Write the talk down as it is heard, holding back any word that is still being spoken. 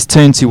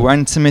Turn to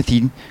 1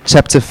 Timothy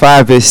chapter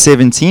 5 verse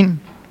 17.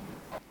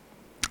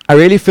 I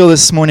really feel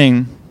this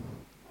morning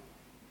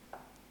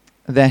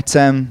that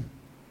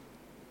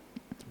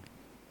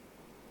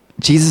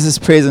Jesus'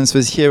 presence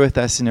was here with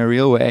us in a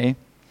real way,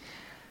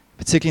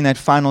 particularly in that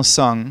final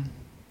song.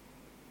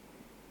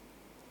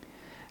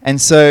 And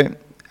so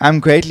I'm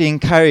greatly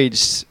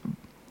encouraged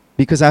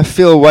because I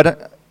feel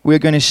what we're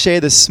going to share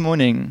this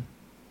morning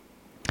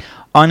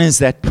honors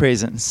that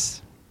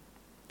presence.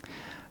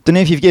 Don't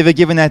know if you've ever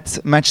given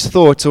that much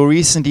thought or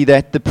recently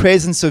that the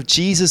presence of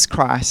Jesus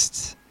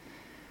Christ,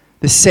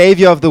 the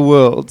Savior of the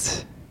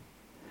world,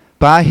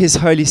 by His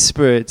Holy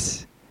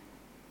Spirit,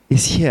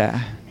 is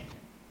here.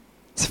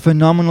 It's a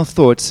phenomenal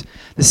thought.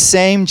 The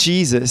same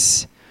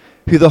Jesus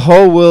who the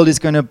whole world is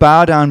going to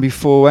bow down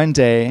before one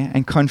day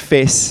and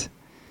confess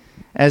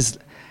as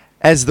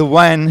the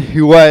one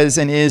who was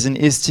and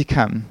is to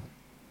come.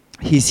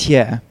 He's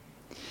here.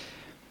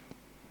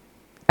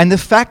 And the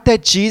fact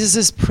that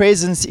Jesus'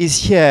 presence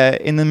is here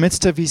in the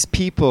midst of His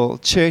people,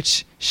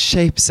 church,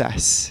 shapes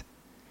us.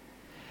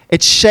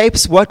 It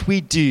shapes what we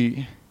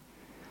do.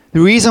 The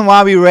reason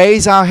why we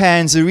raise our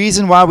hands, the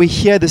reason why we're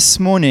here this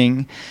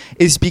morning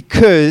is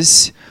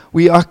because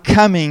we are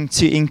coming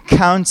to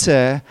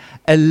encounter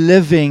a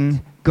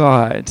living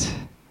God.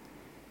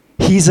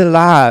 He's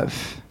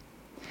alive.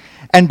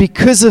 And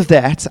because of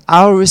that,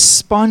 our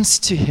response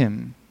to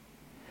Him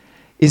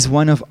is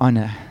one of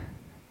honor.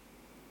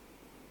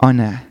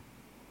 Honor.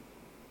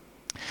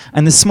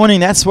 And this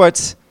morning, that's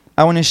what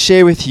I want to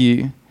share with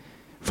you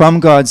from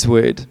God's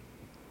Word,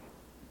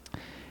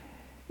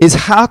 is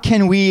how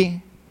can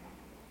we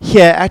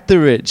here at the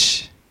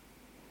Ridge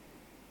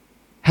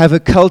have a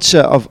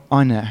culture of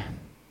honor?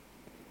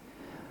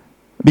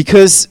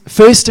 Because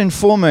first and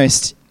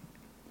foremost,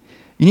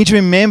 you need to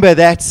remember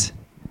that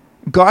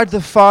God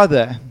the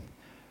Father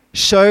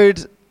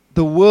showed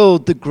the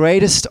world the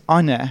greatest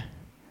honor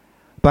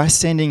by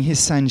sending His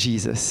Son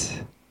Jesus.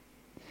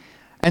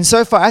 And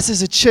so for us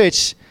as a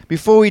church,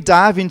 before we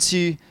dive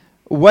into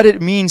what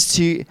it means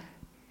to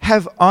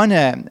have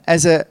honor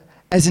as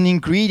an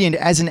ingredient,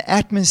 as an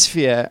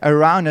atmosphere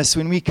around us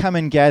when we come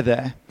and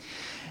gather,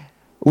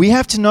 we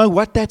have to know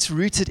what that's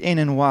rooted in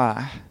and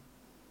why.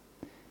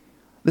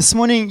 This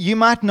morning, you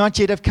might not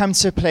yet have come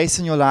to a place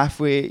in your life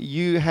where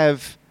you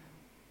have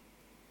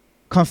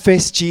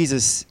confessed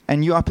Jesus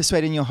and you are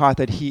persuaded in your heart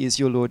that He is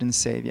your Lord and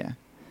Savior.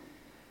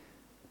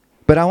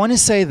 But I want to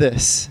say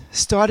this,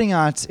 starting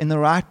out in the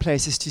right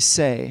place is to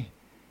say,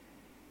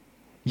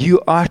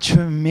 you are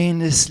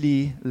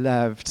tremendously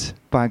loved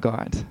by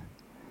God.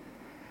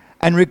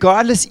 And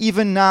regardless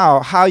even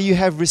now how you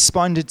have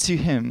responded to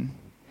Him,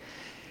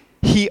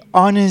 He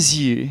honors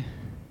you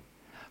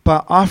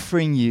by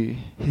offering you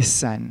His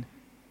Son.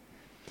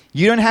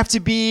 You don't have to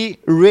be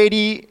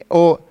ready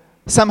or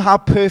somehow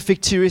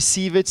perfect to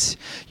receive it.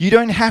 You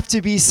don't have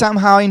to be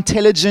somehow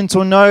intelligent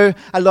or know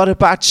a lot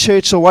about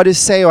church or what to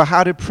say or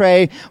how to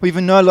pray or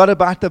even know a lot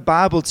about the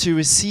Bible to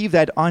receive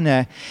that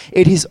honor.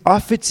 It is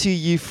offered to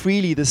you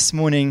freely this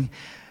morning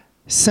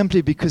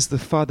simply because the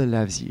Father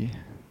loves you.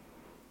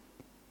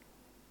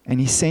 And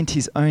He sent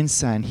His own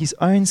Son.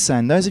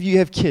 Those of you who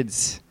have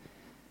kids,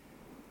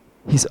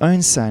 His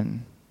own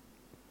Son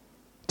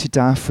to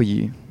die for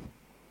you.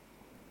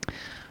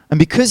 And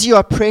because you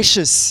are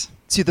precious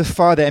to the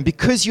Father, and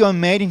because you are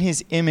made in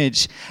His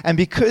image, and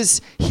because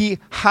He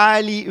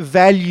highly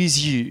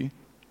values you,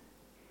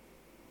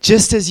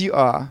 just as you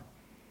are,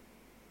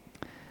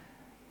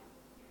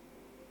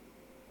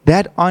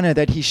 that honor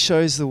that He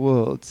shows the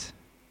world,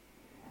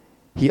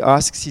 He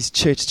asks His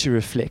church to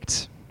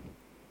reflect.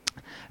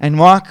 And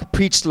Mark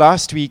preached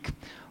last week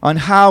on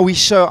how we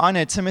show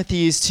honor.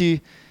 Timothy is to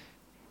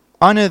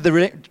honor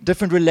the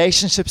different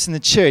relationships in the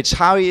church,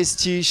 how he is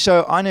to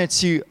show honor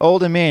to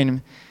older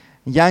men,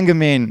 younger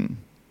men,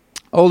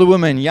 older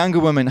women, younger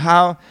women,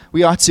 how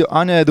we are to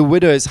honor the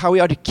widows, how we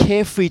are to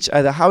care for each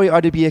other, how we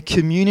are to be a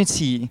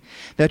community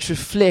that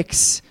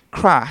reflects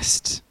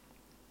Christ.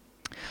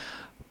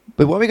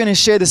 But what we're going to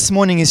share this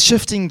morning is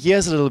shifting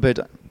gears a little bit.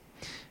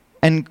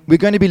 And we're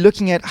going to be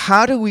looking at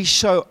how do we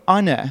show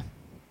honor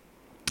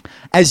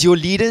as your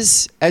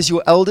leaders, as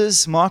your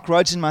elders, Mark,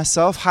 Roger, and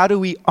myself. How do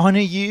we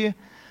honor you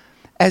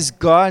as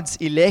God's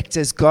elect,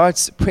 as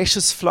God's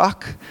precious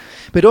flock?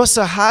 But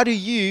also, how do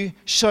you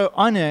show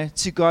honor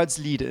to God's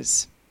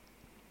leaders?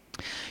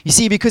 You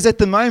see, because at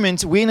the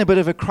moment, we're in a bit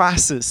of a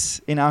crisis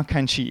in our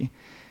country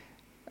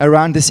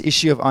around this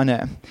issue of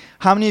honor.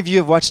 How many of you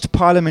have watched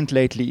Parliament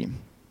lately?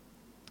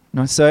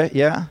 Not so?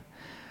 Yeah?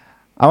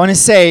 I want to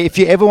say, if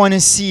you ever want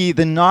to see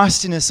the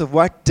nastiness of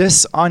what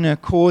dishonor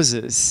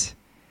causes,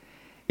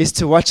 is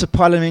to watch a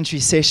parliamentary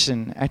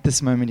session at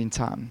this moment in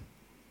time.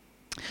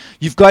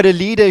 You've got a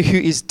leader who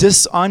is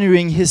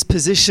dishonoring his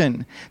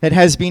position that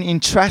has been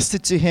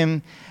entrusted to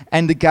him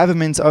and the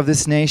government of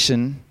this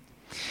nation.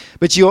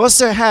 But you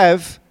also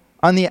have,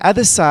 on the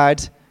other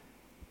side,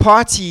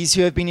 parties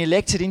who have been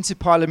elected into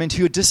parliament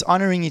who are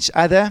dishonoring each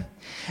other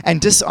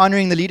and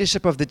dishonoring the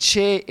leadership of the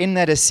chair in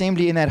that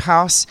assembly, in that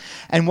house.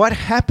 And what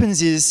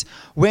happens is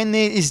when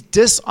there is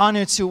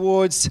dishonor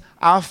towards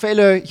our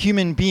fellow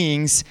human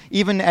beings,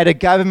 even at a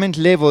government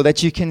level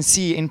that you can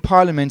see in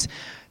Parliament,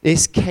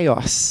 there's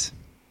chaos,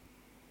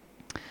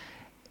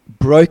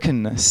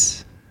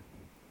 brokenness,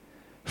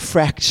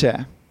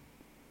 fracture,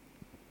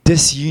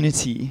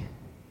 disunity.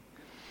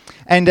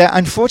 And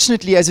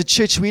unfortunately, as a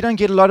church, we don't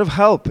get a lot of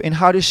help in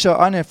how to show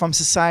honor from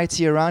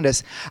society around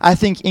us. I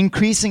think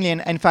increasingly,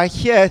 and if I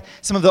hear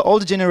some of the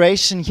older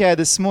generation here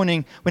this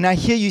morning, when I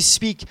hear you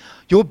speak,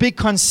 your big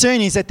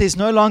concern is that there's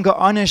no longer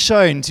honor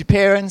shown to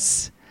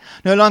parents,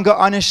 no longer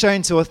honor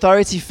shown to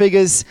authority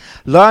figures.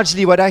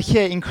 Largely what I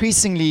hear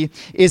increasingly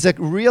is a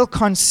real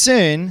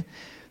concern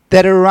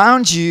that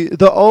around you,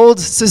 the old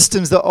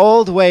systems, the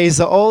old ways,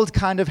 the old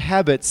kind of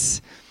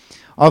habits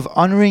of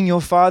honoring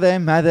your father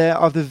and mother,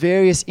 of the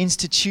various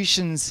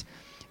institutions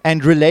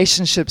and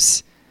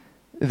relationships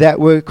that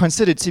were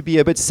considered to be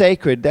a bit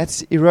sacred,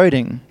 that's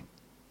eroding.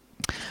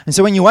 And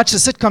so when you watch the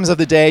sitcoms of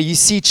the day, you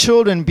see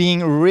children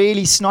being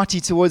really snotty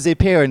towards their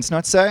parents,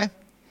 not so?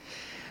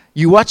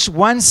 You watch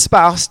one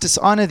spouse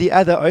dishonor the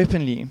other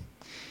openly.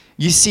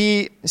 You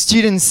see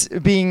students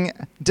being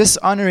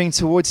dishonoring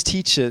towards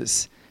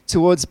teachers,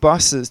 towards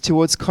bosses,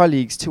 towards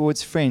colleagues,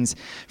 towards friends.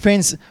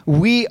 Friends,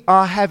 we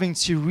are having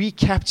to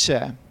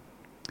recapture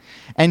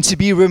and to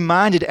be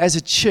reminded as a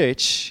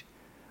church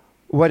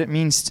what it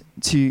means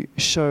to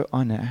show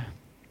honor.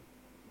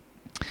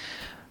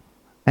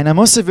 And I'm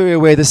also very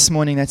aware this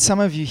morning that some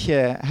of you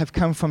here have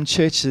come from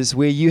churches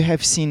where you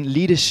have seen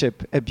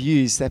leadership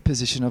abuse that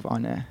position of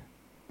honor.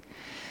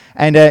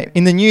 And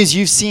in the news,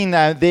 you've seen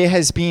that there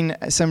has been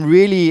some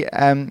really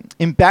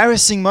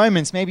embarrassing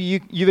moments.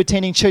 Maybe you're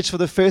attending church for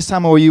the first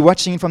time, or you're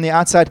watching it from the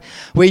outside,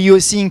 where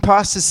you're seeing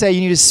pastors say you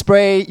need to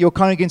spray your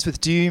congregants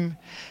with doom.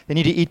 They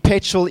need to eat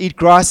petrol, eat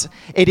grass.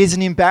 It is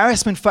an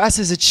embarrassment for us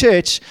as a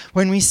church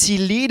when we see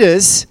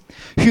leaders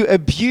who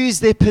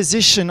abuse their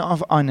position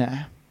of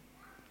honor.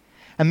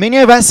 And many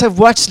of us have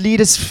watched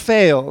leaders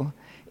fail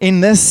in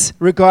this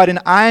regard, and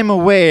I'm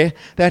aware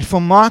that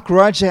for Mark,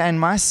 Roger, and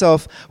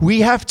myself,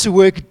 we have to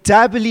work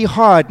doubly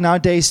hard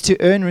nowadays to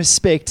earn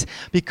respect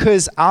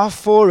because our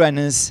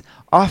forerunners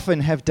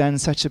often have done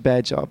such a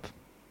bad job.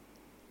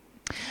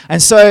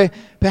 And so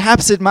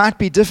perhaps it might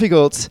be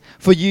difficult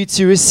for you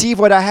to receive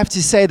what I have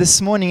to say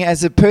this morning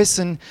as a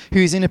person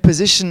who's in a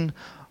position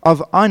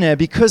of honor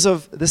because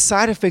of the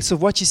side effects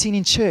of what you've seen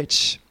in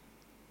church.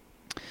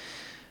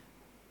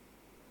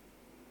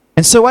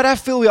 And so what I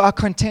feel we are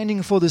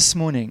contending for this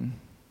morning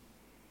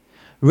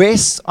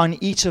rests on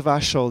each of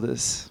our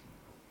shoulders.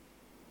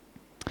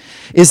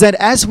 Is that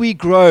as we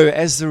grow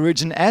as the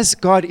region, as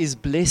God is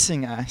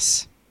blessing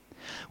us,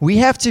 we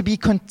have to be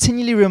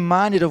continually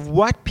reminded of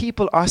what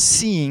people are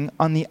seeing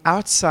on the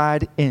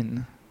outside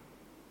in.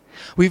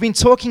 We've been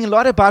talking a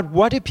lot about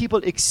what do people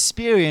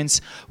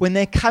experience when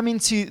they come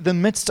into the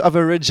midst of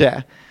a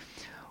ridger.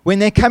 When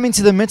they come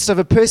into the midst of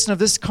a person of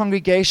this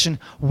congregation,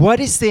 what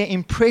is their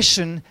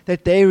impression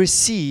that they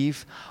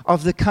receive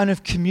of the kind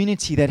of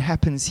community that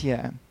happens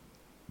here?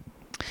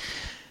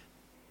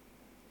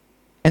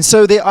 And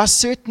so there are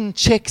certain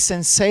checks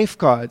and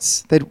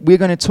safeguards that we're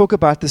going to talk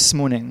about this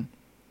morning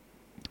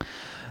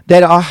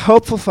that are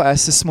helpful for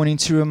us this morning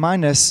to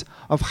remind us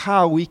of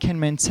how we can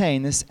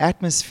maintain this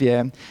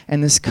atmosphere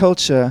and this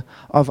culture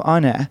of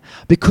honor.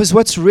 Because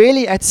what's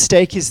really at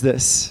stake is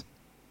this: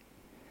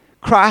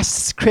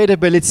 Christ's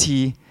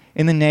credibility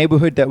in the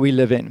neighborhood that we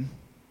live in.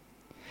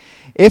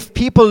 If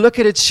people look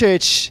at a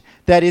church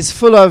that is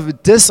full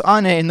of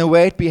dishonor in the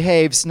way it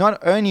behaves, not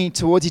only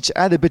towards each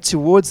other, but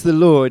towards the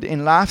Lord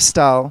in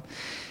lifestyle,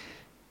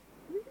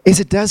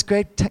 it does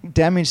great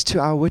damage to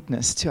our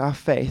witness, to our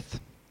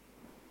faith.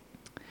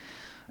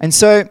 And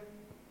so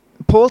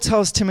Paul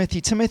tells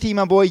Timothy,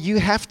 my boy, you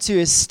have to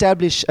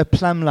establish a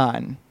plumb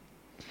line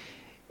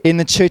in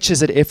the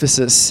churches at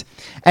Ephesus.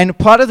 And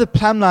part of the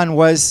plumb line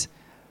was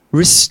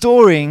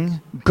restoring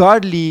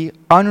godly,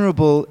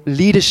 honorable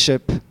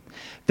leadership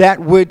that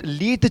would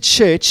lead the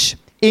church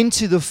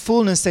into the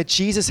fullness that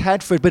Jesus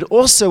had for it. But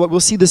also what we'll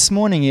see this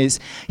morning is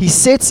he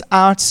sets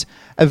out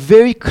a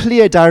very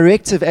clear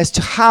directive as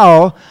to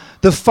how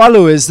the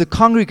followers, the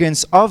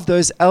congregants of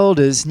those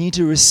elders need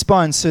to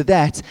respond so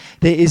that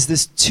there is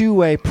this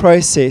two-way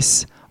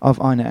process of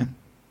honor.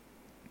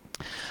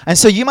 And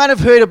so you might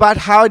have heard about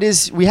how it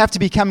is we have to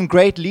become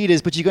great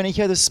leaders, but you're going to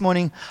hear this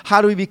morning,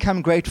 how do we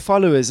become great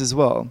followers as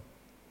well?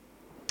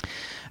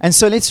 And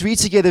so let's read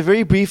together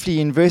very briefly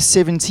in verse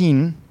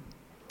 17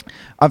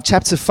 of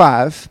chapter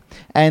 5,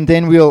 and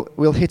then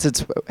we'll hit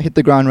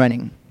the ground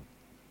running.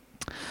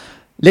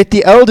 Let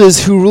the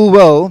elders who rule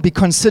well be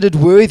considered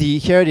worthy,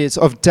 here it is,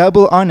 of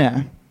double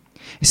honor,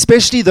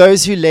 especially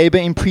those who labor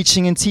in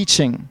preaching and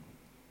teaching.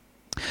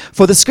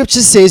 For the scripture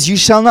says, you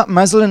shall not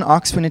muzzle an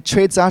ox when it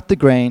treads out the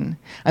grain,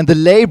 and the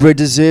laborer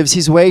deserves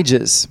his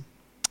wages.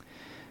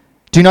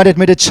 Do not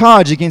admit a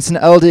charge against an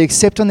elder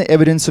except on the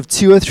evidence of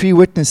 2 or 3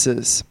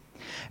 witnesses.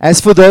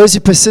 As for those who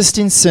persist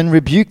in sin,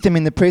 rebuke them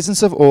in the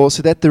presence of all,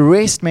 so that the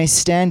rest may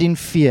stand in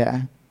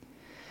fear.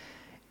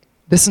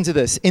 Listen to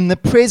this. In the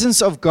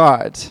presence of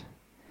God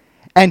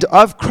and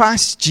of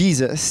Christ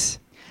Jesus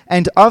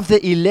and of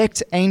the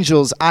elect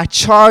angels, I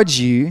charge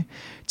you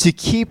to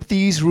keep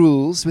these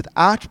rules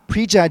without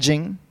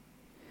prejudging,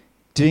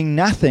 doing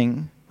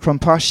nothing from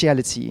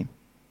partiality.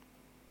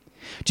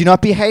 Do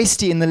not be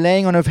hasty in the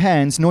laying on of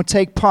hands, nor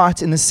take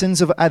part in the sins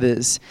of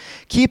others.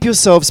 Keep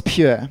yourselves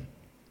pure.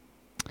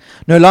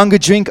 No longer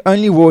drink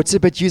only water,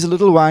 but use a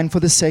little wine for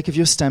the sake of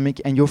your stomach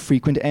and your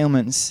frequent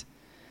ailments.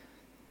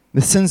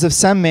 The sins of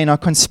some men are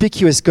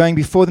conspicuous, going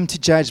before them to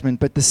judgment,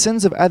 but the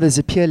sins of others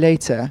appear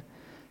later.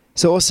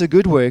 So also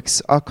good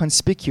works are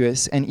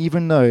conspicuous, and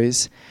even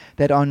those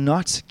that are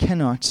not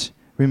cannot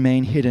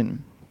remain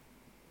hidden.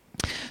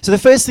 So the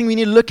first thing we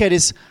need to look at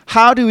is,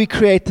 how do we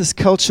create this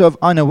culture of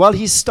honor? Well,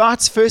 he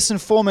starts first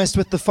and foremost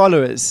with the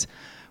followers,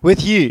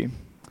 with you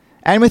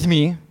and with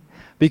me,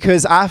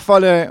 because I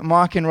follow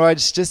Mark and Rog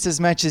just as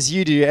much as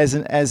you do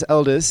as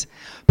elders.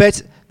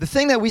 But the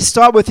thing that we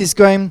start with is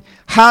going,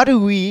 how do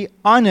we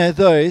honor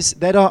those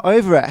that are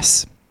over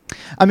us?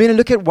 I'm going to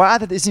look at why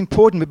that is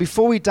important, but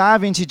before we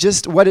dive into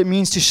just what it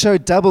means to show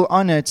double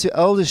honor to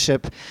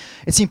eldership,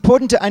 it's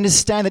important to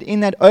understand that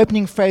in that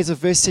opening phrase of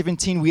verse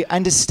 17, we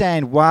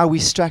understand why we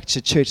structure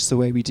church the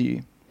way we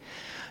do.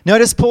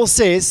 Notice Paul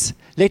says,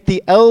 let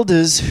the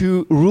elders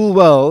who rule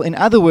well, in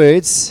other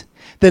words,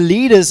 the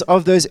leaders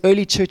of those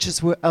early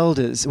churches were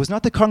elders. It was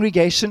not the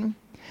congregation.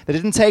 They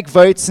didn't take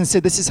votes and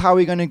said, this is how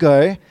we're going to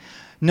go.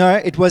 No,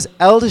 it was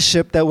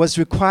eldership that was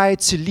required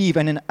to leave,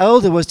 and an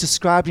elder was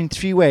described in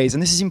three ways,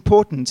 and this is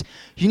important.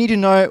 You need to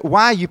know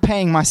why you're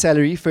paying my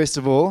salary, first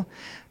of all,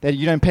 that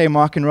you don't pay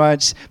Mark and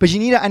Raj, but you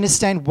need to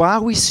understand why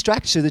we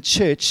structure the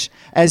church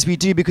as we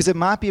do, because it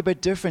might be a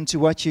bit different to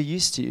what you're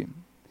used to.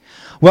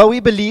 Well, we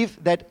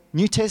believe that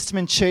New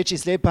Testament church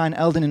is led by an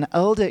elder, and an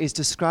elder is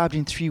described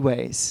in three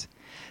ways.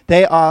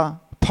 They are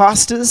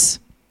pastors.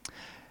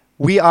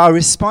 We are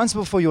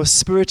responsible for your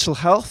spiritual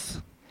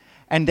health,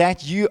 and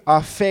that you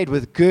are fed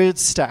with good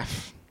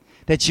stuff,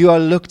 that you are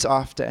looked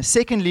after.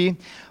 Secondly,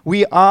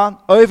 we are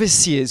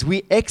overseers.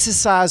 We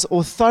exercise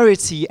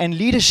authority and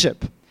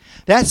leadership.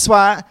 That's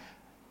why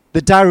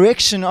the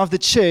direction of the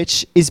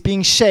church is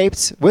being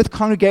shaped with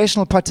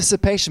congregational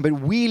participation, but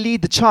we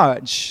lead the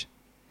charge.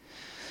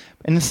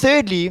 And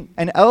thirdly,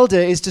 an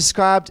elder is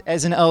described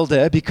as an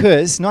elder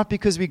not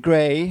because we're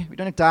gray, we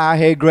don't dye our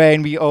hair gray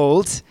and we're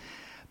old,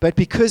 but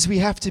because we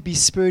have to be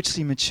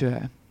spiritually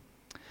mature.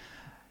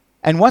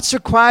 And what's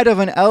required of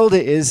an elder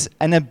is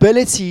an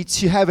ability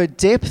to have a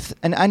depth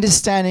and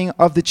understanding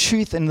of the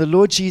truth in the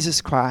Lord Jesus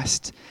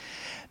Christ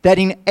that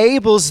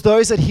enables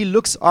those that he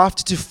looks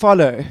after to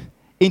follow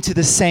into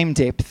the same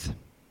depth.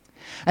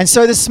 And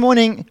so this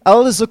morning,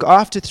 elders look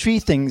after three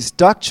things: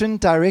 doctrine,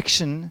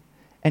 direction,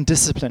 and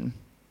discipline.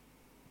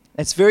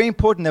 It's very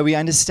important that we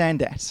understand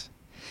that.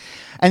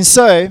 And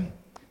so,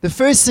 the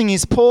first thing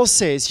is, Paul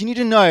says, you need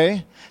to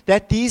know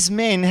that these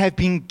men have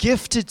been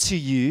gifted to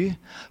you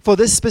for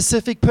this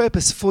specific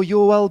purpose, for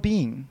your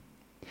well-being.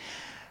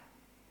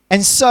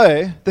 And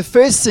so, the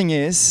first thing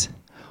is,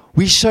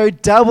 we show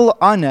double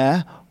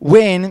honor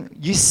when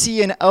you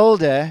see an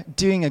elder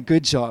doing a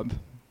good job.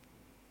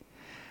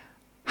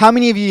 How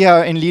many of you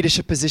are in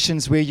leadership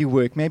positions where you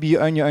work? Maybe you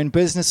own your own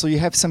business or you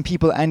have some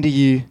people under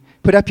you.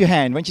 Put up your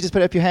hand. Won't you just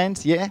put up your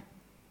hand? Yeah?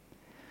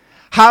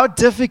 How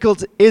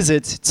difficult is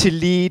it to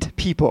lead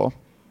people?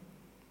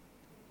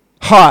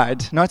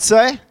 Hard, not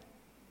so?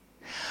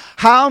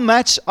 How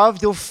much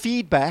of your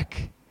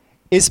feedback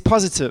is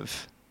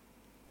positive?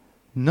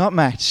 Not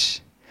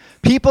much.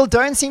 People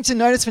don't seem to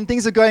notice when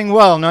things are going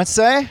well, not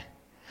so?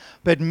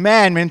 But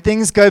man, when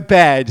things go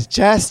bad,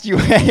 just you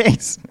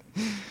wait.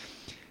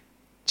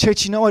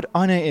 Church, you know what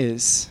honor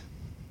is?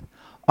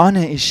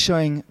 Honor is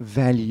showing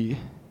value.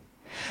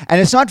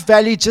 And it's not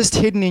value just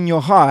hidden in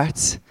your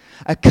heart.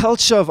 A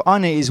culture of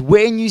honor is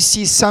when you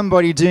see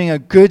somebody doing a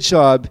good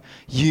job,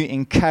 you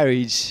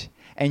encourage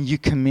and you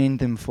commend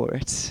them for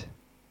it.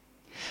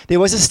 There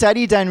was a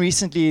study done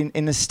recently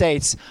in the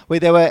States where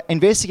they were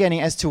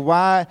investigating as to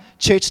why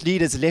church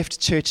leaders left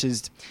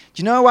churches. Do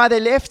you know why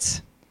they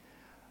left?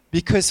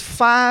 Because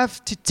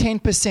 5 to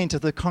 10%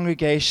 of the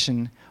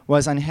congregation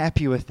was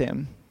unhappy with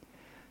them.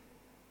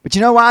 But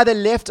you know why they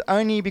left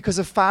only because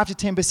of 5 to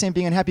 10%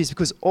 being unhappy? It's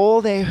because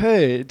all they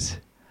heard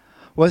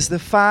was the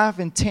 5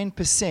 and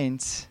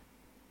 10%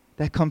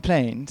 that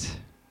complained.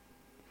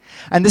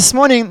 And this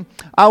morning,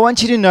 I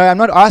want you to know, I'm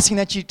not asking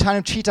that you kind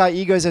of treat our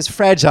egos as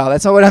fragile.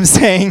 That's not what I'm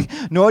saying.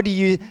 Nor do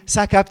you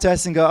suck up to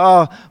us and go,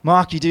 oh,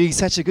 Mark, you're doing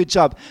such a good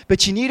job.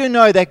 But you need to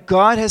know that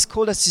God has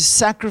called us to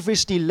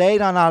sacrificially lay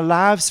down our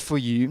lives for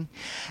you.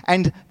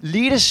 And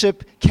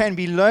leadership can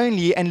be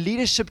lonely, and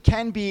leadership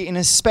can be in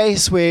a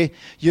space where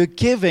you're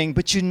giving,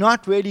 but you're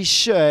not really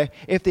sure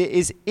if there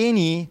is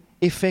any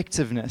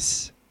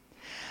effectiveness.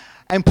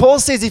 And Paul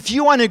says, if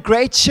you want a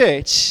great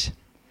church,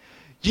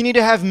 you need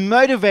to have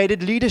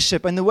motivated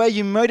leadership. And the way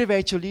you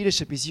motivate your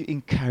leadership is you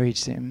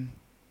encourage them.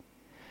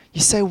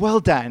 You say,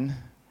 well done.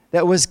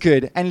 That was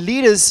good. And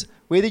leaders,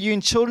 whether you're in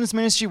children's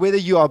ministry, whether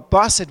you are a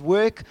boss at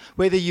work,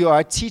 whether you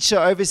are a teacher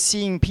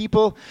overseeing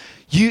people,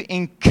 You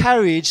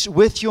encourage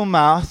with your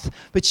mouth,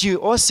 but you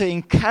also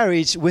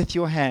encourage with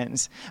your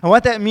hands. And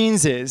what that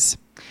means is,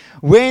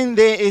 when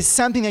there is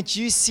something that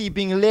you see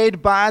being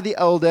led by the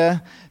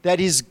elder that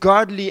is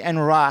godly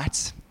and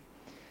right,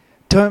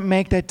 don't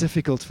make that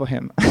difficult for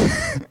him.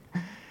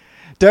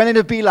 Don't let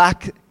it be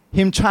like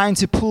him trying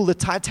to pull the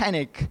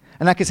Titanic.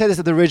 And I can say this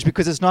at the Ridge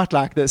because it's not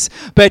like this.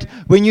 But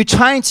when you're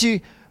trying to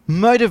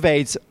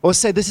motivate or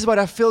say, this is what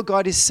I feel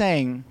God is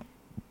saying,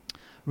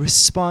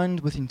 respond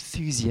with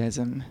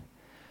enthusiasm.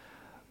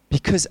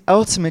 Because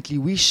ultimately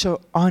we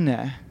show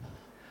honor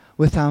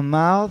with our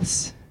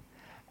mouths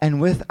and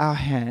with our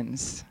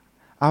hands,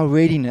 our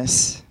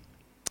readiness.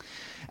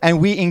 And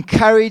we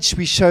encourage,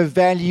 we show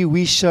value,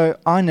 we show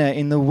honor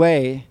in the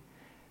way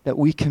that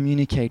we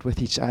communicate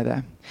with each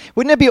other.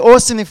 Wouldn't it be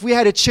awesome if we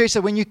had a church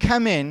that when you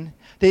come in,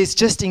 there's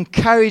just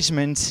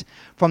encouragement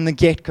from the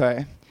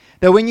get-go?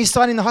 That when you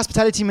start in the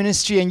hospitality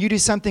ministry and you do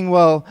something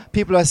well,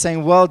 people are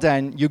saying, well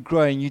done, you're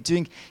growing, you're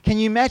doing. Can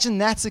you imagine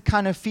that's the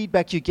kind of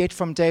feedback you get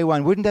from day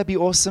one? Wouldn't that be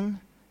awesome?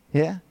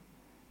 Yeah?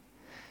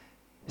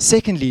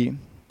 Secondly,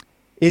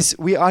 is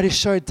we are to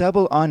show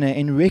double honor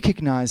in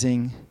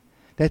recognizing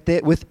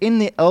that within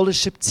the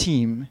eldership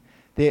team,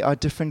 there are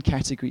different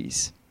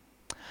categories.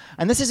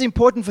 And this is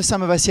important for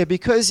some of us here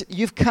because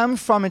you've come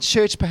from a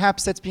church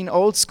perhaps that's been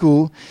old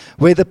school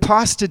where the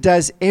pastor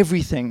does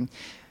everything.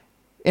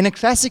 In a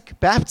classic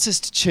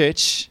Baptist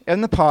church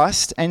in the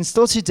past and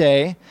still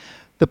today,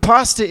 the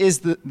pastor is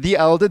the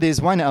elder,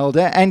 there's one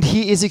elder, and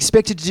he is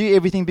expected to do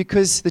everything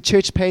because the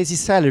church pays his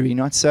salary,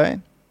 not so?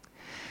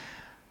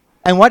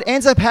 And what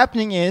ends up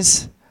happening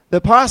is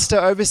the pastor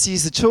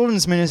oversees the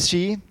children's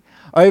ministry,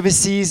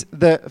 oversees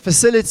the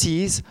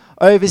facilities,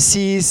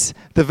 oversees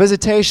the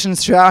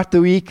visitations throughout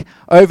the week,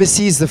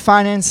 oversees the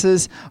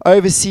finances,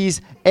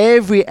 oversees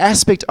every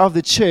aspect of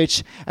the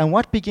church. And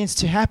what begins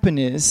to happen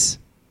is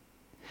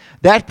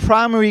that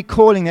primary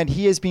calling that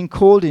he has been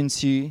called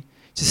into,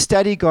 to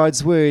study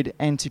God's word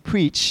and to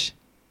preach,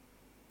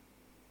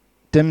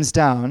 dims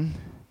down,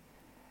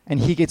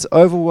 and he gets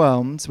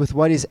overwhelmed with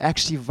what is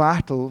actually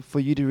vital for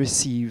you to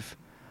receive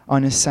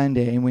on a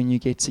Sunday and when you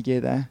get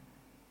together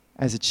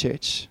as a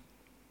church.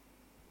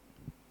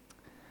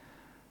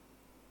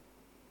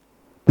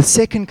 The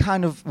second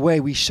kind of way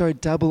we show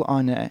double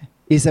honor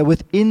is that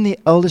within the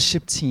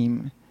eldership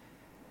team,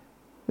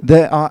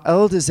 there are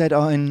elders that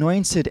are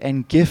anointed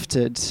and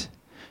gifted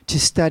to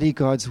study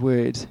God's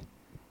word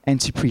and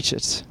to preach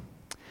it.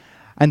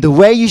 And the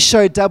way you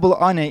show double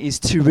honor is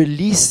to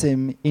release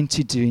them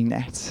into doing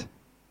that.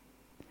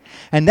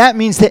 And that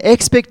means the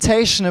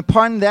expectation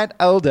upon that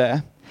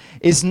elder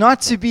is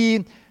not to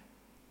be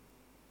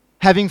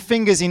having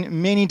fingers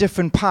in many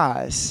different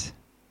pies,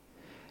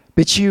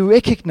 but you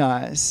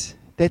recognize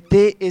that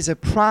there is a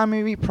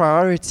primary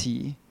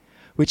priority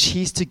which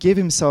he's to give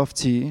himself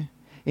to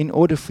in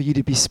order for you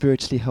to be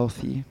spiritually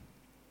healthy.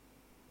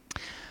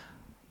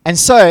 And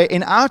so,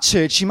 in our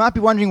church, you might be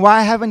wondering why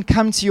I haven't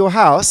come to your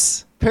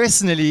house,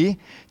 personally,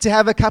 to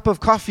have a cup of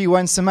coffee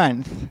once a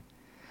month.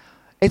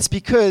 It's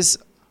because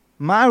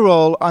my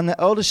role on the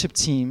eldership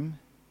team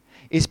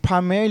is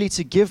primarily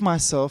to give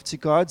myself to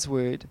God's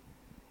word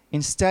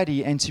in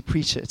study and to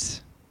preach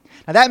it.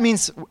 Now, that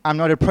means I'm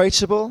not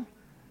approachable.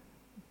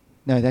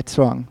 No, that's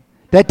wrong.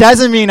 That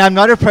doesn't mean I'm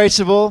not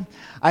approachable.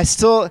 I'm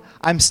still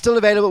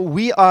available.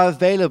 We are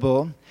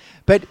available.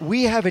 But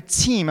we have a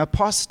team, a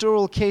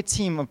pastoral care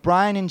team of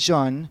Brian and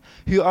John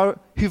who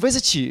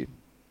visit you,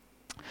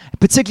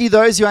 particularly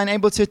those who are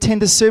unable to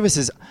attend the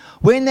services.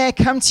 When they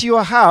come to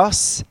your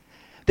house,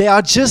 they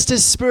are just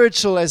as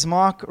spiritual as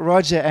Mark,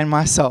 Roger, and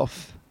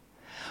myself.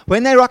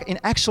 When they rock, in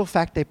actual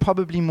fact, they're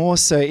probably more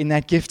so in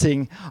that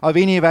gifting of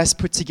any of us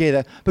put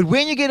together. But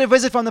when you get a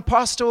visit from the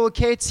pastoral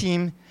care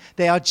team,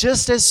 they are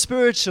just as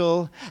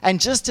spiritual and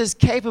just as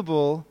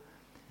capable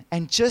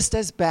and just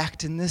as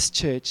backed in this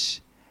church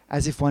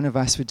as if one of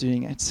us were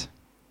doing it.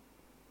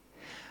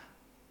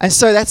 And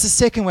so that's the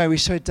second way we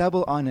show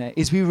double honor,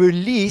 is we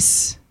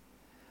release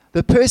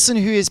the person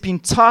who has been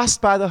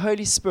tasked by the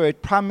Holy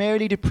Spirit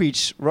primarily to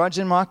preach.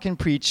 Roger and Mark can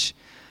preach,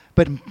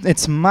 but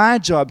it's my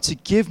job to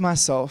give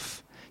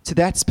myself to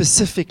that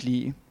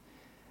specifically.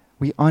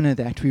 We honor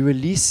that. We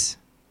release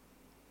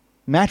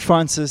Matt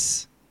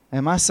Francis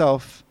and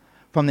myself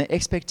from the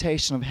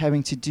expectation of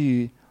having to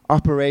do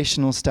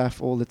operational stuff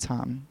all the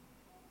time.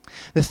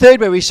 The third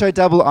way we show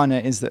double honor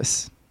is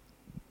this,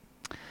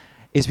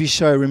 is we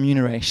show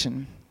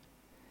remuneration,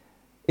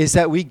 is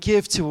that we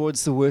give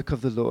towards the work of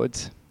the Lord.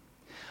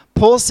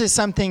 Paul says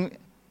something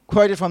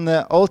quoted from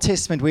the Old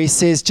Testament where he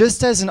says,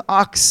 just as an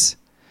ox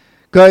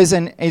goes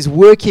and is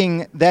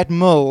working that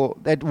mill,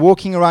 that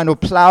walking around or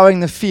plowing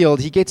the field,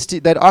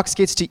 that ox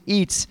gets to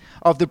eat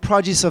of the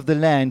produce of the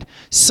land.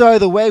 So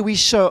the way we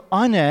show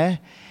honor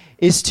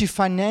is to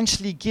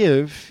financially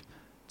give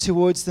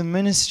towards the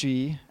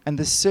ministry and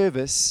the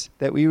service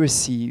that we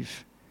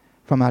receive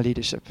from our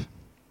leadership.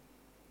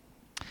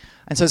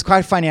 And so it's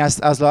quite funny, I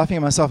was laughing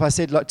at myself. I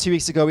said 2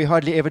 weeks ago, we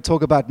hardly ever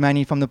talk about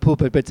money from the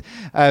pulpit, but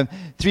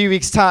 3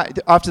 weeks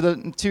after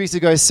the 2 weeks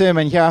ago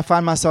sermon, here I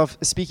find myself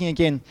speaking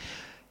again.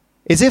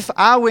 is if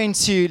I went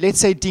to, let's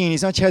say, Dean,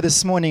 he's not here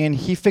this morning, and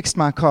he fixed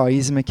my car,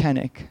 he's a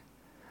mechanic.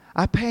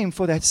 I pay him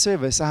for that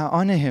service. I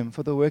honor him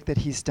for the work that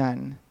he's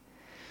done.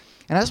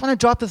 And I just want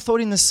to drop the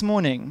thought in this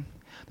morning.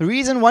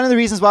 One of the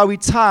reasons why we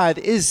tithe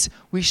is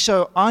we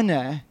show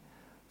honor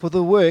for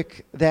the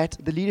work that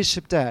the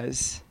leadership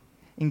does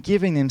in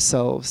giving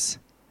themselves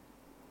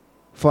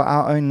for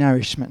our own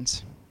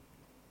nourishment.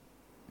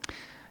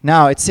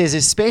 Now, it says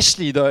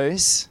especially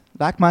those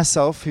like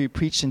myself who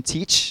preach and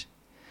teach,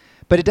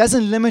 but it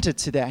doesn't limit it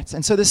to that.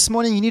 And so this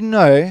morning you need to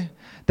know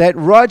that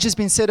Rog has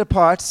been set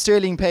apart.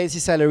 Sterling pays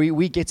his salary.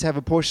 We get to have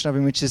a portion of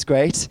him, which is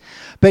great.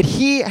 But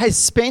he has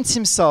spent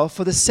himself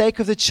for the sake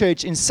of the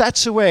church in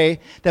such a way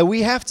that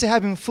we have to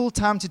have him full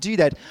time to do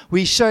that.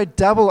 We show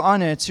double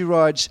honor to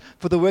Rog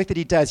for the work that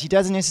he does. He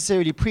doesn't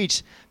necessarily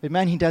preach, but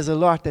man, he does a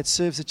lot that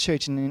serves the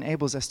church and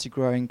enables us to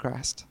grow in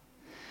Christ.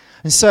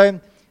 And so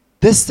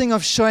this thing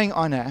of showing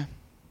honor,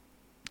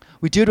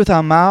 we do it with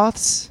our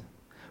mouths.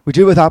 We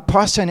do it with our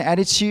posture and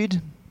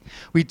attitude.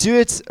 We do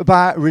it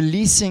by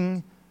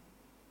releasing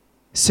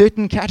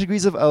certain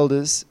categories of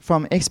elders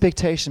from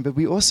expectation, but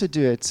we also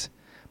do it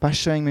by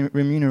showing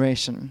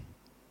remuneration.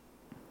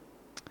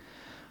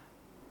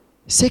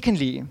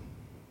 Secondly,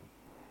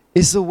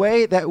 is the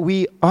way that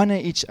we honor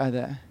each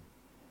other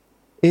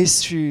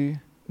is through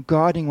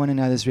guarding one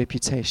another's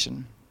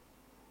reputation.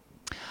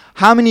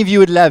 How many of you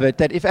would love it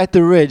that if at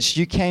the Ridge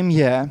you came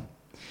here,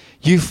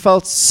 you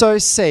felt so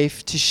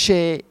safe to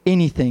share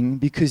anything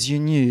because you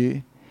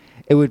knew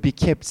it would be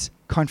kept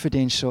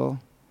confidential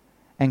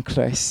and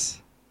close?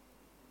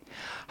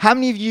 How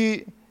many of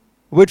you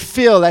would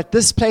feel that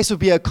this place would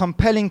be a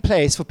compelling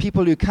place for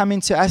people who come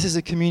into us as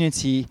a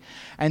community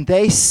and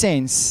they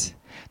sense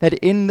that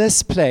in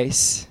this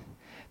place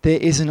there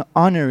is an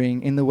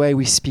honoring in the way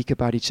we speak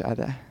about each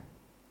other?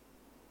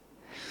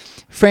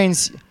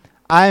 Friends,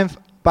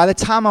 by the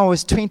time I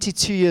was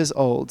 22 years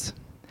old,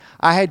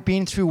 I had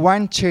been through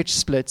one church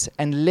split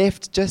and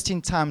left just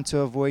in time to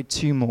avoid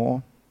two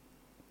more.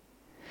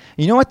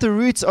 You know what the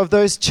roots of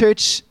those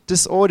church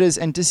disorders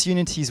and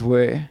disunities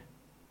were?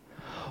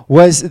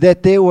 Was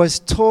that there was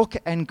talk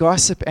and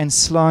gossip and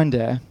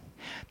slander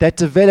that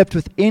developed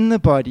within the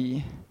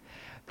body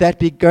that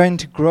began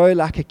to grow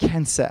like a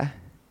cancer.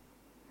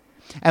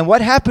 And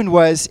what happened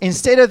was,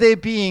 instead of there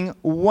being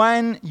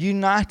one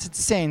united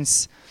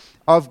sense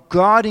of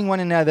guarding one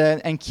another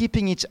and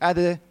keeping each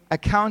other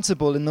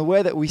accountable in the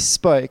way that we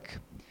spoke,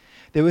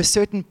 there were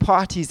certain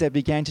parties that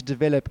began to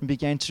develop and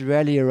began to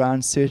rally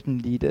around certain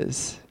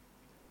leaders.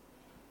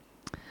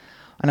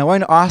 And I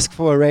won't ask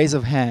for a raise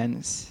of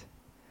hands,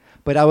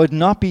 but I would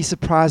not be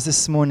surprised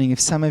this morning if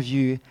some of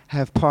you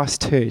have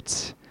past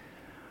hurt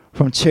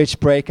from church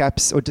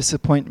breakups or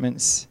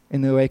disappointments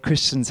in the way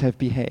Christians have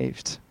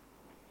behaved.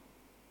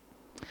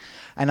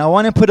 And I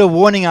want to put a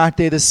warning out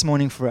there this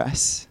morning for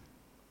us.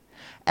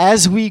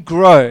 As we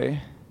grow,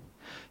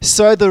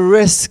 so the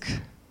risk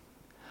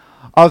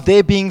of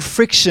there being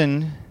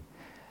friction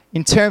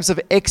in terms of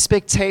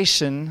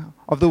expectation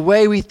of the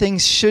way we think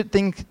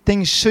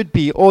things should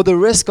be, or the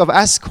risk of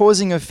us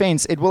causing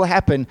offense, it will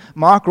happen.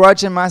 Mark,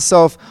 Roger,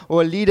 myself,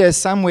 or a leader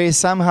somewhere,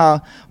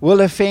 somehow,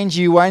 will offend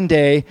you one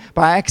day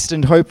by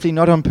accident, hopefully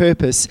not on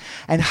purpose.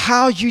 And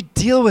how you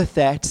deal with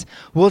that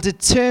will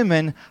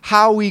determine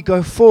how we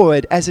go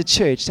forward as a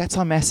church. That's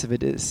how massive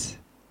it is.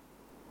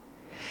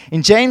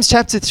 In James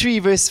chapter 3,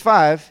 verse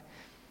 5,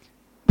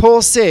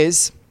 Paul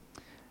says,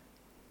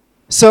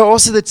 "So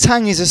also the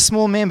tongue is a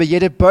small member,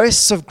 yet it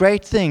boasts of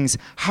great things.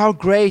 How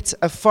great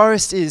a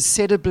forest is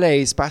set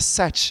ablaze by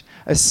such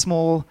a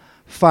small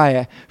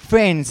fire."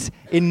 Friends,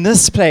 in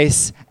this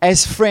place,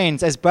 as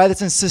friends, as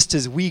brothers and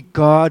sisters, we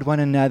guard one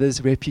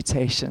another's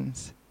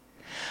reputations.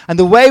 And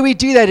the way we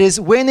do that is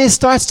when there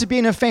starts to be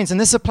an offense,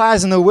 and this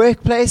applies in the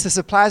workplace, this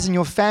applies in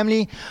your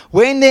family,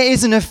 when there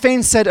is an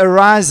offense that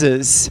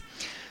arises,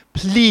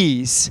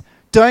 please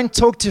don't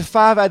talk to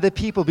 5 other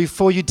people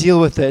before you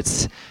deal with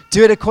it.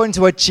 Do it according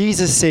to what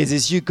Jesus says,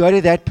 is you go to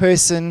that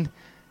person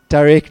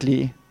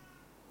directly.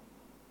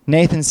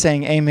 Nathan's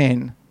saying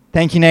amen.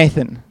 Thank you,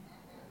 Nathan.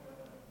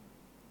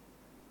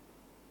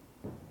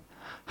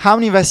 How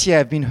many of us here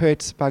have been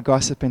hurt by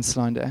gossip and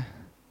slander?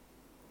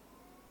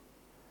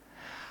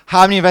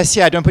 How many of us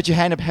here, don't put your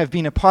hand up, have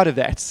been a part of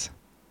that?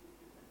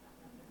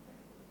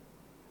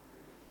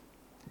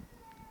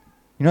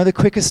 You know the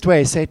quickest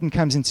way Satan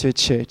comes into a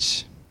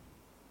church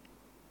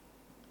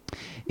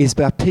is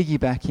by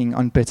piggybacking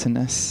on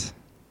bitterness.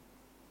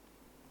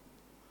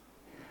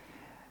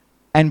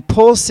 And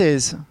Paul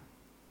says,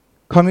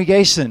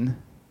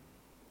 congregation,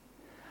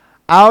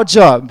 our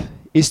job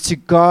is to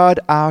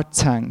guard our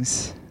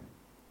tongues.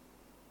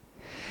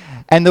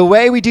 And the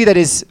way we do that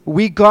is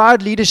we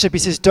guard leadership. He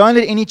says, don't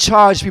let any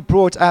charge be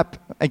brought up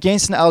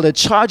against an elder.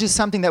 Charge is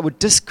something that would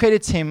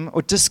discredit him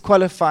or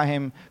disqualify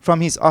him from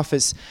his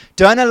office.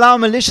 Don't allow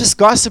malicious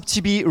gossip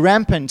to be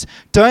rampant.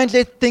 Don't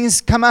let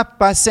things come up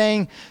by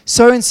saying,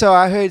 so-and-so,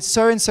 I heard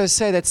so-and-so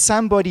say that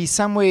somebody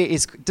somewhere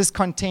is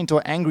discontent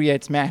or angry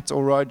at Matt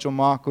or Rog or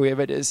Mark or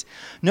whoever it is.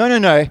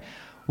 No.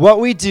 What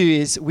we do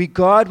is we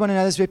guard one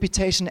another's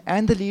reputation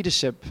and the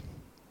leadership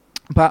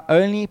by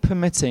only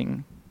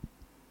permitting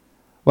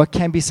what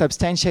can be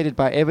substantiated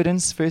by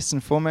evidence, first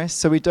and foremost,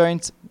 so we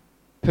don't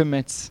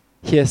permit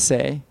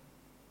hearsay.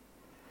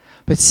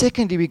 But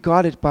secondly, we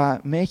guard it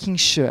by making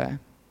sure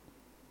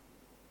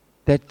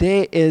that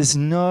there is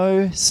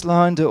no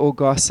slander or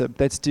gossip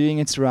that's doing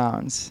its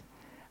rounds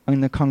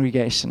in the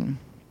congregation.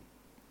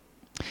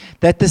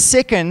 That the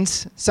second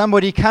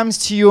somebody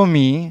comes to you or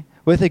me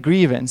with a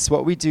grievance,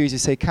 what we do is we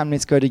say, come,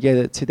 let's go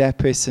together to that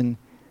person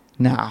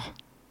now.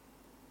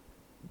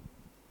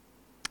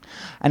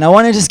 And I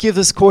want to just give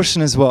this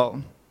caution as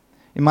well.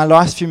 In my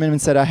last few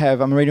minutes that I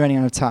have, I'm already running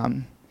out of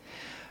time.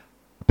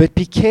 But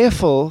be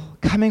careful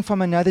coming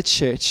from another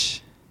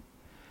church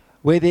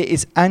where there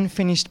is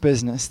unfinished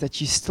business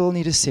that you still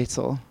need to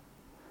settle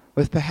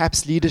with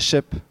perhaps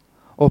leadership,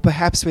 or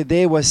perhaps where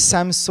there was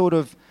some sort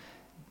of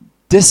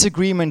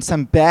disagreement,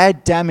 some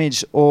bad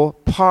damage or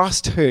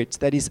past hurt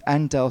that is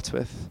undealt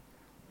with.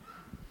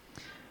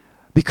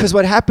 Because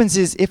what happens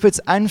is, if it's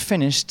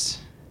unfinished,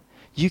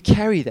 you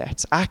carry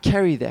that. I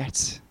carry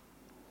that.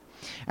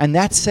 And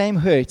that same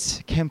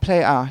hurt can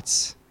play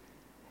out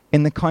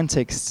in the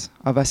context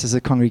of us as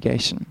a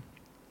congregation.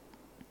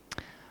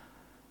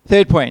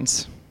 Third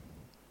point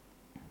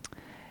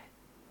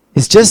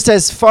is, just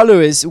as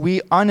followers,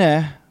 we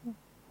honor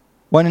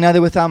one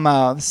another with our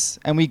mouths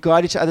and we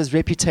guard each other's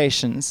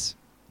reputations.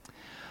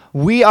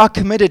 We are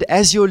committed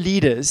as your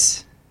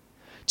leaders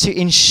to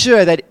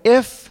ensure that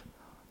if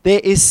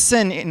there is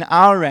sin in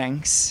our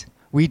ranks,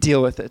 we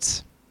deal with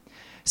it.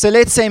 So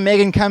let's say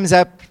Megan comes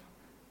up.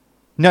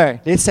 No,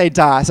 let's say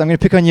Di. So I'm going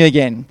to pick on you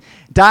again.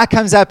 Di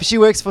comes up. She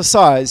works for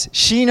SARS.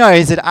 She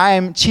knows that I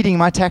am cheating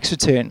my tax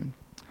return.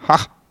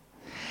 Ha.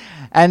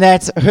 And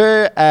that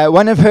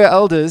one of her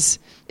elders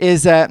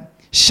is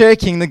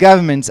shirking the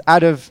government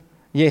out of,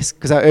 yes,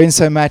 because I earn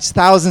so much,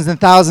 thousands and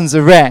thousands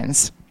of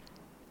rands.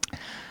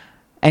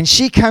 And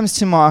she comes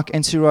to Mark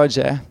and to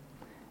Roger,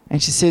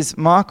 and she says,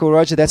 Mark or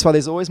Roger, that's why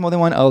there's always more than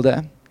one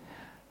elder.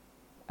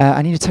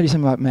 I need to tell you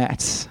something about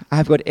Matt.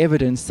 I've got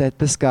evidence that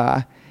this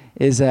guy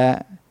is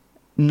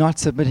not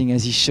submitting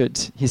as he should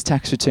his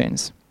tax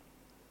returns.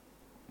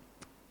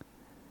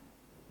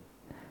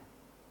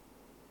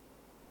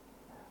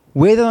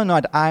 Whether or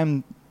not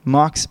I'm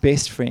Mark's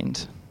best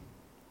friend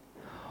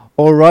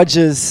or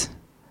Roger's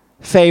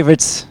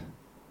favorite,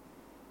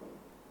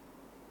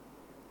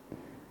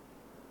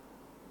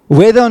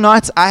 whether or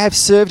not I have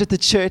served at the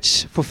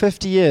church for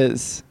 50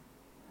 years,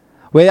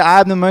 whether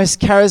I'm the most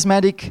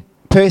charismatic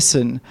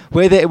person,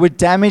 whether it would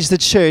damage the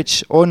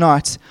church or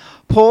not,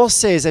 Paul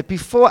says that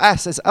before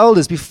us as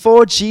elders,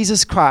 before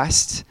Jesus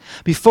Christ,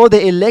 before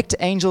the elect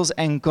angels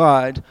and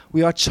God,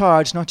 we are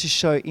charged not to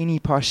show any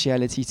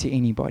partiality to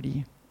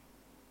anybody.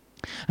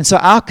 And so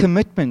our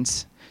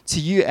commitment to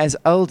you as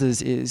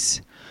elders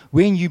is,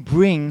 when you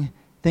bring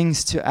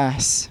things to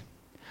us,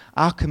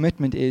 our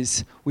commitment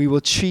is we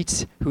will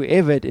treat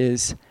whoever it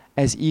is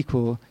as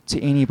equal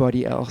to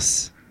anybody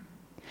else.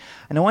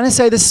 And I want to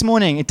say this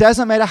morning, it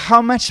doesn't matter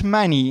how much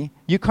money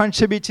you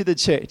contribute to the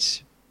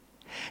church.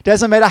 It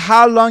doesn't matter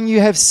how long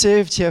you have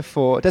served here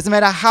for. It doesn't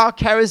matter how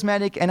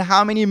charismatic and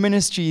how many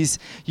ministries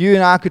you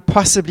and I could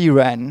possibly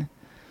run.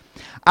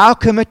 Our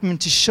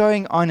commitment to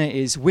showing honor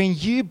is, when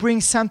you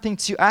bring something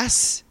to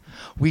us,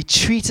 we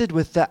treat it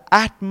with the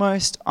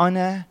utmost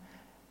honor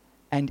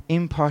and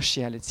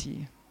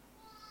impartiality.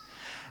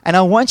 And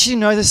I want you to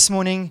know this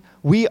morning,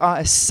 we are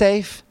a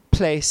safe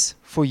place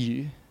for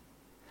you.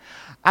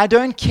 I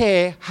don't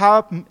care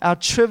how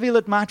trivial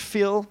it might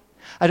feel.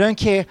 I don't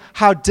care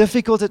how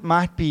difficult it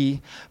might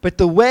be. But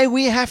the way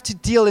we have to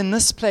deal in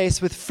this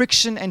place with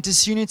friction and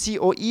disunity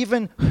or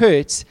even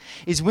hurt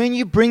is, when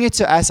you bring it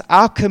to us,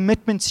 our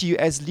commitment to you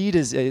as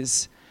leaders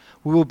is,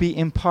 we will be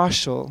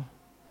impartial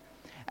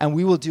and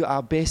we will do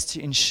our best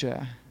to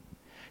ensure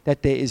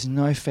that there is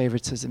no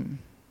favoritism.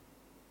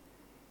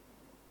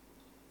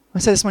 I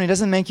say this morning, it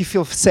doesn't make you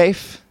feel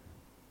safe.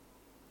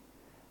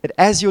 But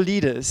as your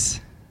leaders,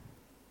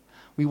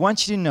 we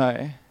want you to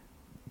know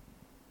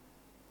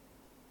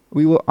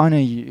we will honor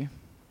you.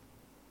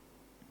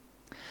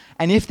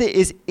 And if there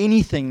is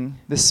anything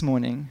this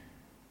morning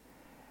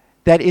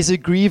that is a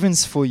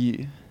grievance for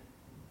you,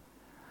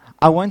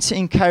 I want to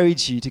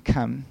encourage you to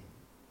come.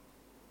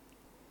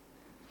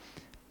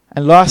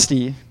 And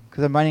lastly,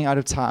 because I'm running out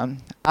of time,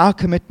 our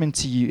commitment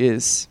to you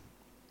is,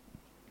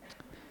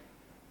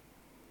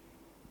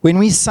 when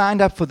we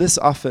signed up for this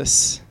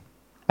office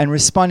and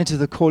responded to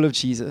the call of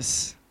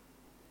Jesus,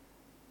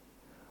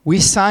 we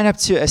signed up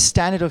to a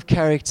standard of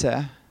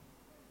character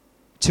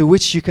to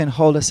which you can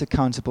hold us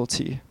accountable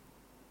to.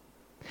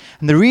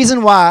 And the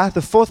reason why,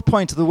 the fourth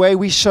point of the way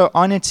we show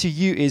honor to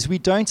you, is we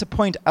don't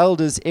appoint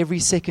elders every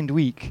second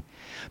week,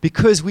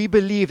 because we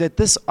believe that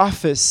this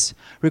office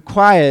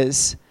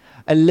requires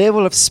a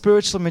level of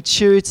spiritual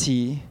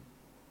maturity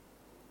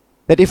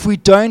that, if we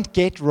don't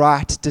get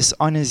right,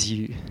 dishonors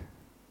you.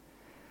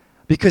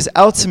 Because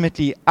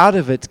ultimately, out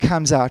of it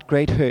comes out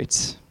great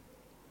hurt.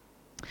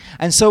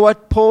 And so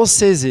what Paul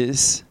says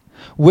is,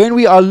 when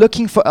we are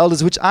looking for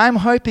elders, which I'm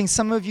hoping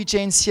some of you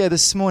gents here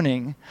this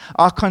morning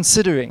are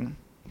considering,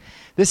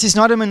 This is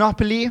not a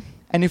monopoly.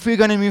 And if we're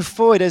going to move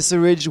forward as the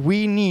Ridge,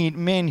 we need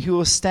men who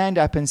will stand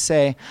up and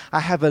say, I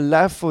have a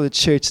love for the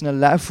church and a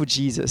love for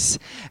Jesus,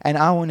 and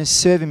I want to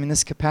serve him in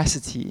this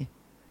capacity.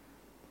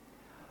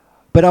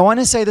 But I want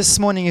to say this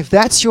morning, if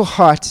that's your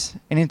heart,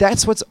 and if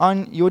that's what's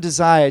on your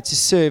desire to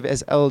serve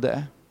as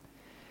elder,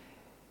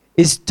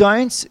 is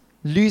don't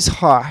lose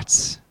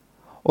heart,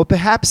 or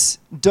perhaps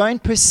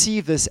don't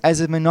perceive this as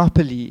a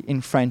monopoly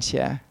in front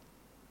here.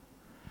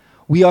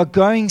 We are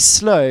going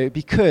slow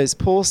because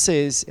Paul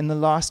says in the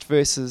last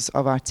verses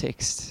of our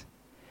text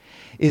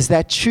is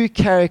that true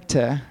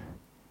character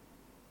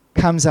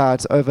comes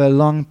out over a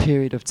long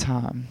period of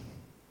time.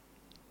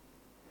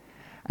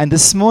 And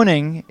this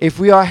morning, if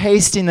we are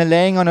hasty in the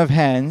laying on of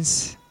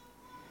hands,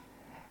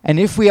 and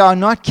if we are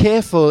not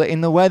careful in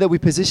the way that we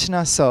position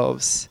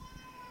ourselves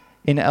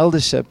in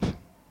eldership,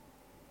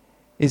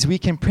 is we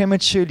can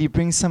prematurely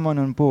bring someone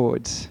on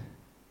board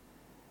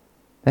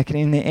that can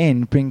in the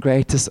end bring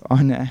great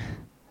dishonor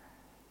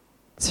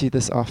to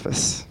this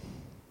office.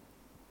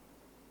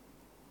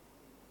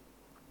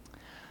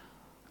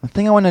 The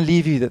thing I want to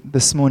leave you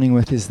this morning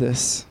with is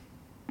this.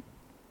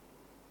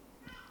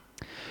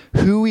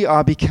 Who we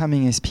are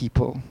becoming as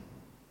people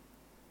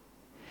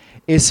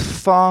is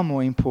far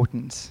more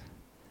important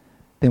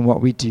than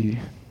what we do.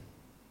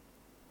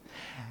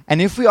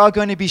 And if we are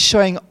going to be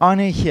showing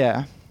honor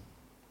here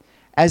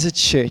as a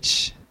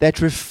church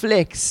that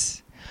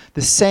reflects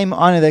the same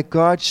honor that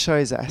God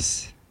shows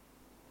us,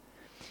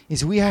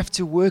 is we have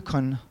to work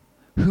on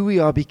who we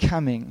are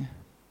becoming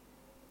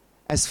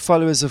as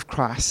followers of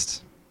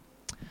Christ.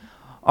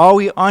 Are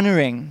we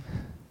honoring?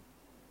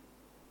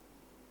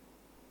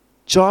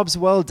 Jobs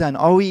well done.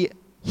 Are we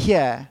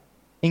here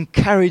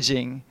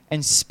encouraging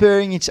and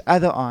spurring each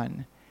other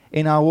on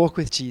in our walk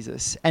with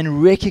Jesus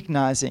and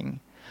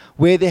recognizing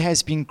where there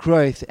has been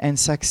growth and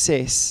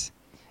success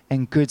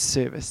and good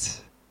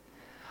service?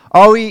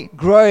 Are we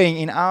growing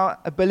in our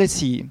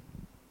ability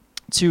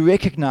to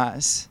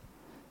recognize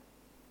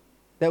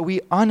that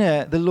we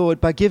honor the Lord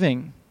by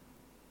giving?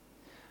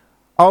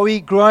 Are we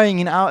growing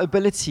in our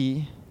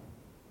ability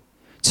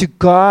to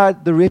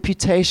guard the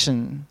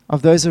reputation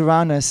of those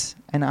around us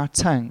and our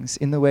tongues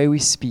in the way we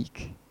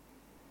speak?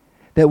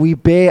 That we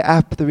bear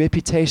up the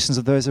reputations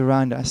of those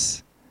around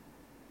us?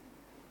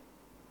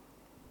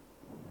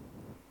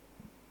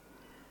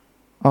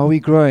 Are we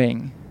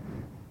growing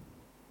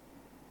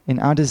in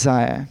our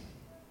desire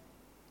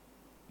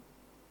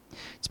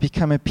to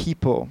become a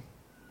people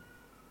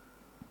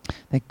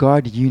that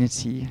guard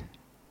unity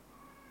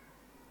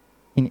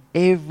in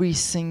every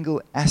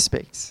single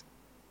aspect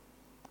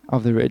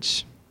of the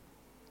Ridge?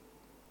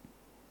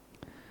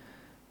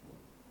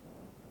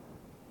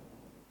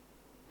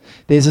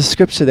 There's a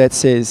scripture that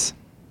says,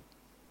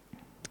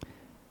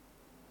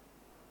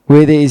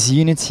 where there is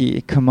unity,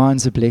 it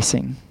commands a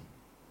blessing.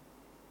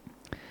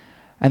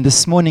 And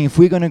this morning, if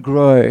we're going to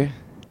grow,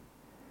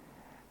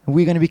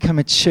 we're going to become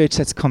a church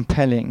that's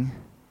compelling,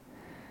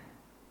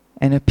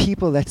 and a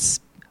people that's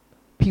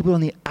people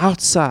on the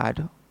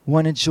outside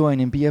want to join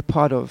and be a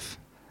part of,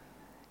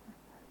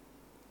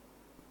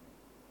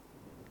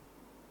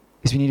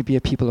 is we need to be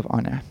a people of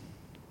honor.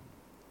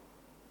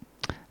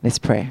 Let's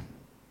pray.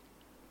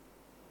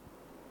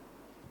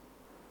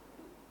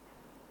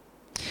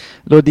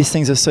 Lord, these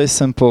things are so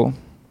simple,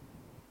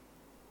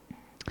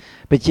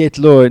 but yet,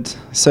 Lord,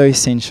 so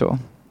essential.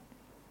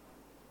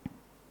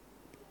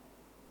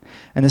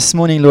 And this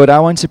morning, Lord, I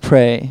want to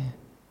pray,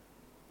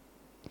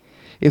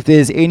 if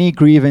there's any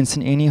grievance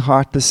in any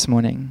heart this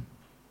morning,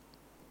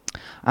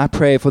 I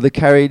pray for the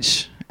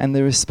courage and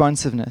the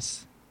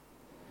responsiveness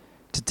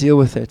to deal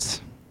with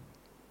it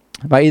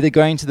by either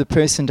going to the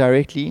person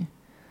directly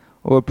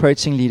or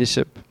approaching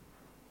leadership.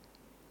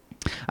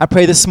 I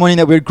pray this morning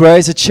that we'd grow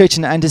as a church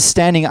in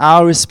understanding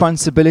our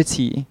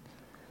responsibility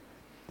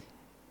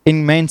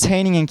in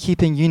maintaining and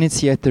keeping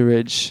unity at the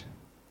Ridge.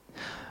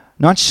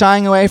 Not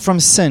shying away from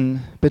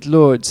sin, but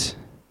Lord,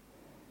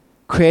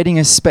 creating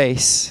a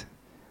space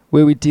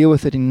where we deal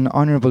with it in an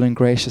honorable and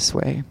gracious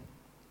way.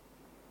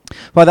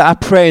 Father, I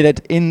pray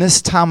that in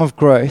this time of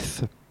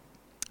growth,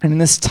 and in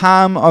this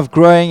time of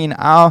growing in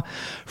our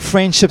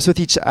friendships with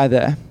each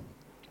other,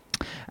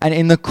 and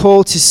in the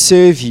call to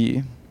serve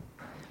you,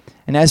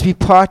 and as we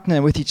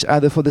partner with each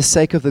other for the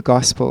sake of the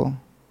gospel,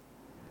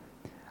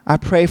 I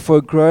pray for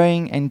a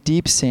growing and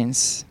deep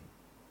sense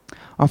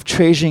of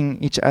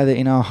treasuring each other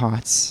in our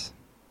hearts,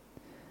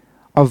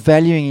 of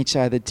valuing each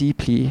other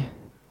deeply,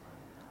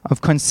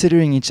 of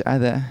considering each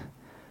other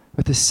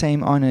with the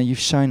same honor you've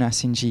shown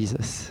us in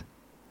Jesus.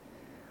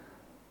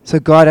 So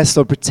guard us,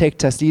 Lord,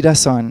 protect us, lead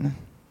us on.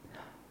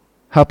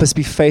 Help us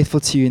be faithful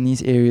to you in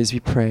these areas, we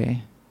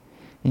pray.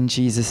 In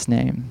Jesus'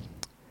 name,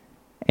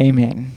 amen.